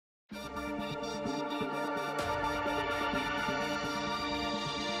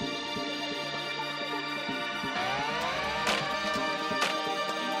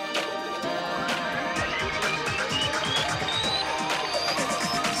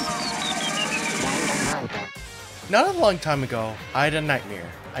Not a long time ago, I had a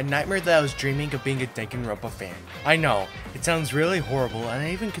nightmare. A nightmare that I was dreaming of being a Danganronpa fan. I know, it sounds really horrible, and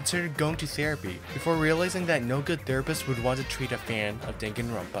I even considered going to therapy before realizing that no good therapist would want to treat a fan of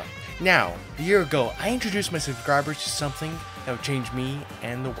Danganronpa. Now, a year ago, I introduced my subscribers to something that would change me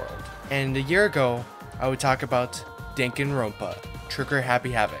and the world. And a year ago, I would talk about Danganronpa, Trigger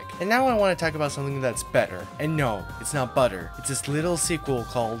Happy Havoc. And now I want to talk about something that's better. And no, it's not butter. It's this little sequel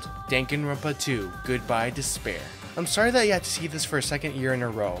called Danganronpa 2, Goodbye Despair. I'm sorry that you had to see this for a second year in a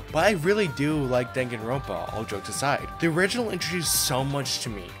row, but I really do like Danganronpa, all jokes aside. The original introduced so much to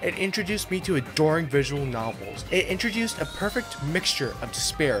me. It introduced me to adoring visual novels. It introduced a perfect mixture of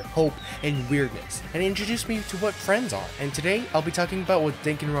despair, hope, and weirdness. And it introduced me to what friends are. And today, I'll be talking about what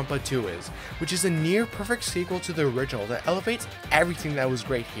Danganronpa 2 is, which is a near perfect sequel to the original that elevates everything that was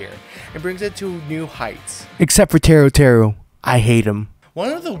great here and brings it to new heights. Except for Teru. I hate him.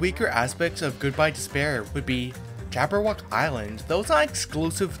 One of the weaker aspects of Goodbye Despair would be Jabberwock Island. Though it's not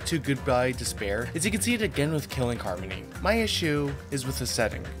exclusive to Goodbye Despair, as you can see it again with Killing Harmony. My issue is with the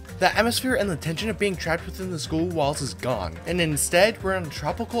setting. The atmosphere and the tension of being trapped within the school walls is gone, and instead we're on a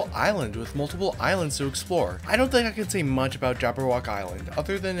tropical island with multiple islands to explore. I don't think I can say much about Jabberwock Island,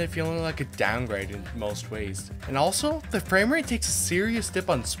 other than it feeling like a downgrade in most ways. And also, the frame rate takes a serious dip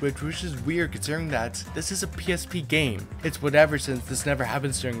on Switch, which is weird considering that this is a PSP game. It's whatever since this never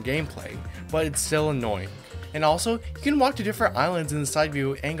happens during gameplay, but it's still annoying. And also, you can walk to different islands in the side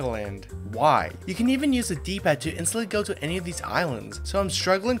view angle, and why? You can even use the D-pad to instantly go to any of these islands, so I'm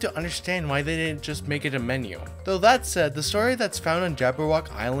struggling to understand why they didn't just make it a menu. Though that said, the story that's found on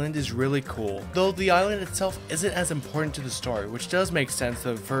Jabberwock Island is really cool, though the island itself isn't as important to the story, which does make sense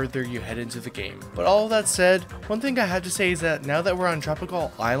the further you head into the game. But all that said, one thing I have to say is that now that we're on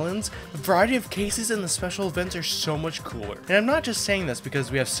tropical islands, the variety of cases and the special events are so much cooler. And I'm not just saying this because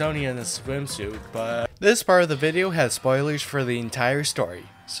we have Sonya in a swimsuit, but this part of the video has spoilers for the entire story.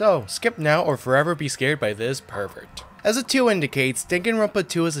 So, skip now or forever be scared by this pervert. As the 2 indicates, Danganronpa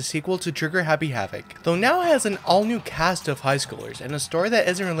 2 is a sequel to Trigger Happy Havoc, though now has an all-new cast of high schoolers and a story that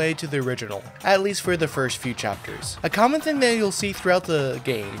isn't related to the original, at least for the first few chapters. A common thing that you'll see throughout the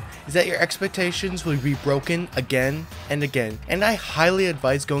game is that your expectations will be broken again and again, and I highly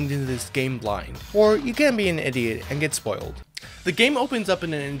advise going into this game blind, or you can be an idiot and get spoiled. The game opens up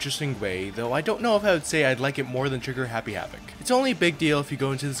in an interesting way, though I don't know if I would say I'd like it more than Trigger Happy Havoc. It's only a big deal if you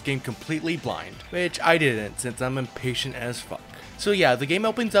go into this game completely blind, which I didn't since I'm impatient as fuck. So yeah, the game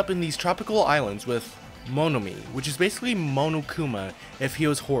opens up in these tropical islands with Monomi, which is basically Monokuma if he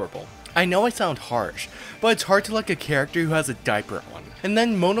was horrible. I know I sound harsh, but it's hard to like a character who has a diaper on. And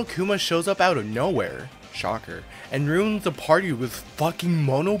then Monokuma shows up out of nowhere, shocker, and ruins the party with fucking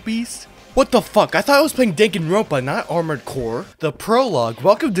Mono Beast? What the fuck? I thought I was playing Danganronpa, not Armored Core. The prologue,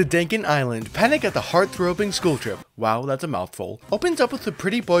 Welcome to Dangan Island, Panic at the Heart-Throbbing School Trip. Wow, that's a mouthful. Opens up with a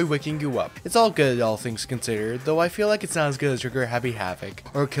pretty boy waking you up. It's all good, all things considered, though I feel like it's not as good as Trigger Happy Havoc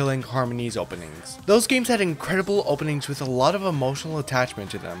or Killing Harmony's openings. Those games had incredible openings with a lot of emotional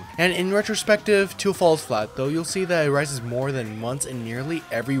attachment to them, and in retrospective, 2 falls flat, though you'll see that it rises more than once in nearly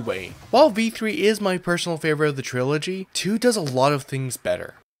every way. While V3 is my personal favorite of the trilogy, 2 does a lot of things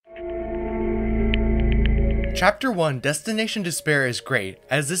better. Chapter 1, Destination Despair is great,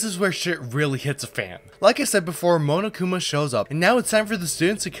 as this is where shit really hits a fan. Like I said before, Monokuma shows up, and now it's time for the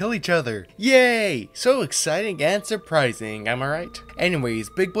students to kill each other. Yay! So exciting and surprising, am I right? Anyways,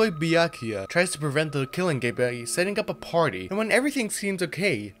 Big Boy Byakuya tries to prevent the killing game by setting up a party, and when everything seems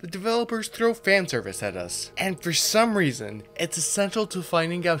okay, the developers throw fan service at us. And for some reason, it's essential to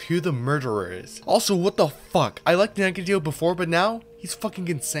finding out who the murderer is. Also, what the fuck? I liked Negadio before, but now, he's fucking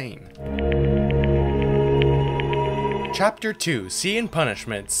insane. Chapter 2, Sea and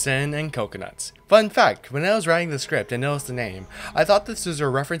Punishment, Sin and Coconuts. Fun fact, when I was writing the script and noticed the name, I thought this was a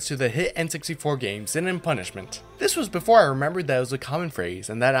reference to the hit N64 game Sin and Punishment. This was before I remembered that it was a common phrase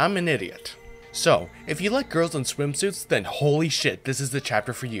and that I'm an idiot. So, if you like girls in swimsuits, then holy shit, this is the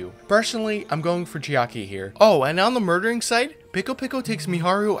chapter for you. Personally, I'm going for Chiaki here. Oh, and on the murdering side, Pico Pico takes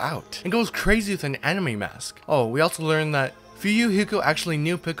Miharu out and goes crazy with an anime mask. Oh, we also learned that Fuyuhiko actually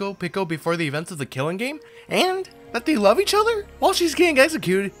knew Pico Pico before the events of the killing game, and that they love each other? While she's getting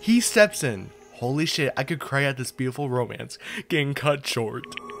executed, he steps in. Holy shit, I could cry at this beautiful romance getting cut short.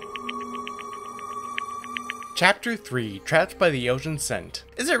 Chapter 3, Trapped by the Ocean Scent.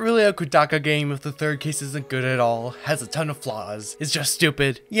 Is it really a Kudaka game if the third case isn't good at all, has a ton of flaws, is just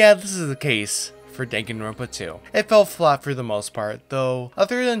stupid? Yeah, this is the case for Danganronpa 2. It fell flat for the most part, though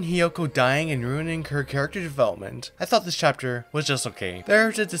other than Hiyoko dying and ruining her character development, I thought this chapter was just okay.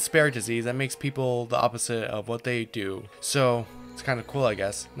 There's a despair disease that makes people the opposite of what they do, so it's kind of cool I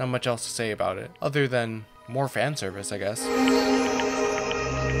guess. Not much else to say about it, other than More fan service, I guess.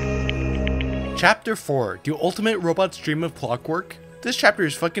 Chapter 4, Do Ultimate Robots Dream of Clockwork? This chapter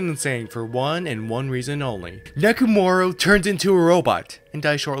is fucking insane for one and one reason only. Nekomoro turns into a robot and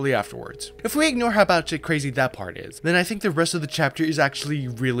dies shortly afterwards. If we ignore how batshit crazy that part is, then I think the rest of the chapter is actually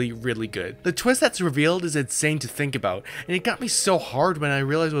really good. The twist that's revealed is insane to think about, and it got me so hard when I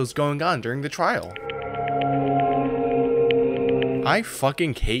realized what was going on during the trial. I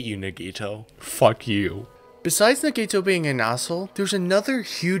fucking hate you, Nagito. Fuck you. Besides Nagito being an asshole, there's another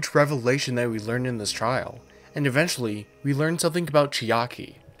huge revelation that we learned in this trial. And eventually, we learned something about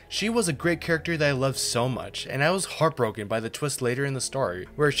Chiaki. She was a great character that I loved so much, and I was heartbroken by the twist later in the story,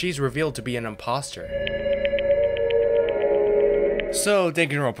 where she's revealed to be an imposter. So,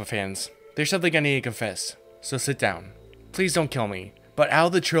 Danganronpa fans, there's something I need to confess, so sit down. Please don't kill me, but out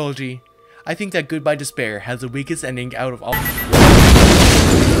of the trilogy, I think that Goodbye Despair has the weakest ending out of all.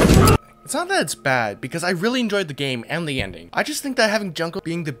 It's not that it's bad, because I really enjoyed the game and the ending. I just think that having Junko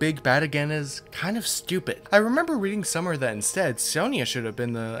being the big bad again is kind of stupid. I remember reading somewhere that instead, Sonia should have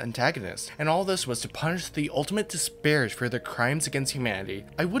been the antagonist, and all this was to punish the ultimate despairs for their crimes against humanity.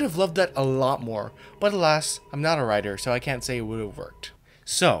 I would have loved that a lot more, but alas, I'm not a writer, so I can't say it would have worked.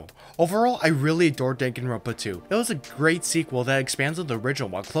 So, overall, I really adored Danganronpa 2. It was a great sequel that expands on the original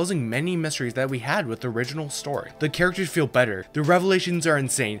while closing many mysteries that we had with the original story. The characters feel better, the revelations are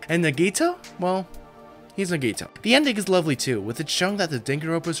insane, and Nagito? Well, he's Nagito. The ending is lovely too, with it showing that the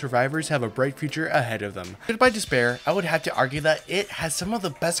Danganronpa survivors have a bright future ahead of them. Goodbye Despair, I would have to argue that it has some of the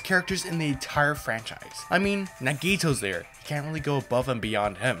best characters in the entire franchise. I mean, Nagito's there. Can't really go above and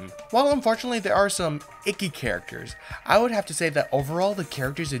beyond him. While unfortunately there are some icky characters, I would have to say that overall the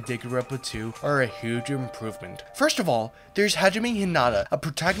characters in Danganronpa 2 are a huge improvement. First of all, there's Hajime Hinata, a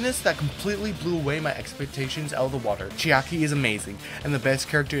protagonist that completely blew away my expectations out of the water. Chiaki is amazing, and the best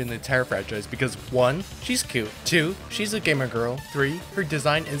character in the entire franchise because 1. She's cute, 2. She's a gamer girl, 3. Her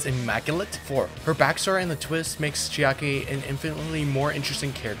design is immaculate, 4. Her backstory and the twist makes Chiaki an infinitely more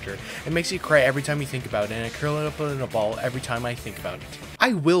interesting character. It makes you cry every time you think about it, and I curl up in a ball every time I think about it.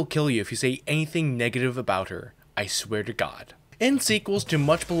 I will kill you if you say anything negative about her. I swear to God. In sequels to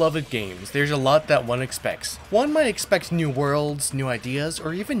much beloved games, there's a lot that one expects. One might expect new worlds, new ideas,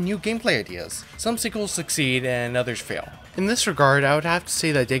 or even new gameplay ideas. Some sequels succeed and others fail. In this regard, I would have to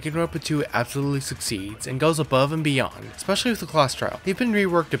say that Danganronpa 2 absolutely succeeds and goes above and beyond, especially with the class trial. They've been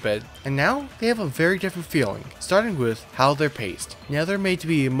reworked a bit, and now they have a very different feeling, starting with how they're paced. Now they're made to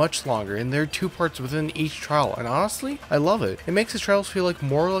be much longer, and there are 2 parts within each trial, and honestly, I love it. It makes the trials feel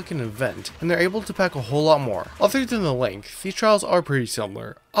more like an event, and they're able to pack a whole lot more. Other than the length, these trials are pretty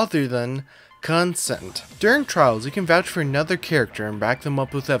similar, other than consent. During trials, you can vouch for another character and back them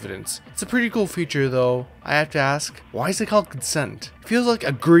up with evidence. It's a pretty cool feature though. I have to ask, why is it called consent? It feels like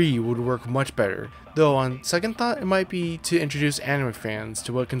agree would work much better. Though on second thought, it might be to introduce anime fans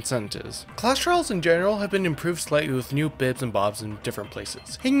to what consent is. Class trials in general have been improved slightly with new bits and bobs in different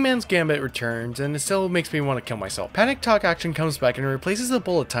places. Hangman's Gambit returns, and it still makes me want to kill myself. Panic Talk action comes back and replaces the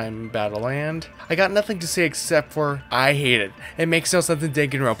bullet time battle, and I got nothing to say except for, I hate it. It makes no sense in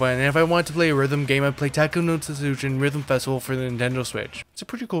Danganronpa, and if I wanted to play a rhythm game, I'd play Taiko no Tatsujin Rhythm Festival for the Nintendo Switch. It's a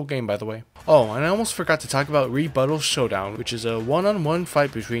pretty cool game, by the way. Oh, and I almost forgot to talk about Rebuttal Showdown, which is a one-on-one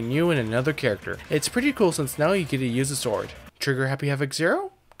fight between you and another character. It's pretty cool since now you get to use a sword. Trigger Happy Havoc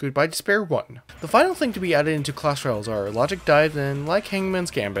 0? Goodbye Despair 1. The final thing to be added into class trials are logic dives and, like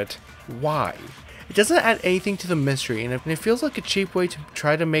Hangman's Gambit, why? It doesn't add anything to the mystery, and it feels like a cheap way to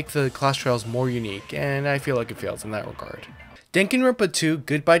try to make the class trials more unique, and I feel like it fails in that regard. Danganronpa 2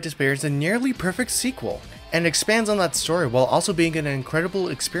 Goodbye Despair is a nearly perfect sequel, and expands on that story while also being an incredible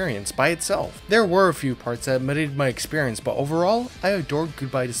experience by itself. There were a few parts that muddied my experience, but overall, I adored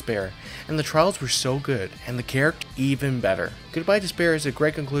Goodbye Despair, and the trials were so good, and the character even better. Goodbye Despair is a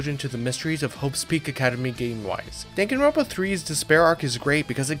great conclusion to the mysteries of Hope's Peak Academy game-wise. Danganronpa 3's Despair arc is great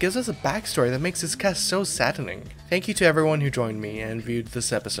because it gives us a backstory that makes this cast so saddening. Thank you to everyone who joined me and viewed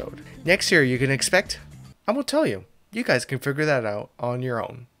this episode. Next year you can expect, I won't tell you. You guys can figure that out on your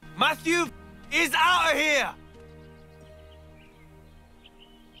own. Matthew is out of here!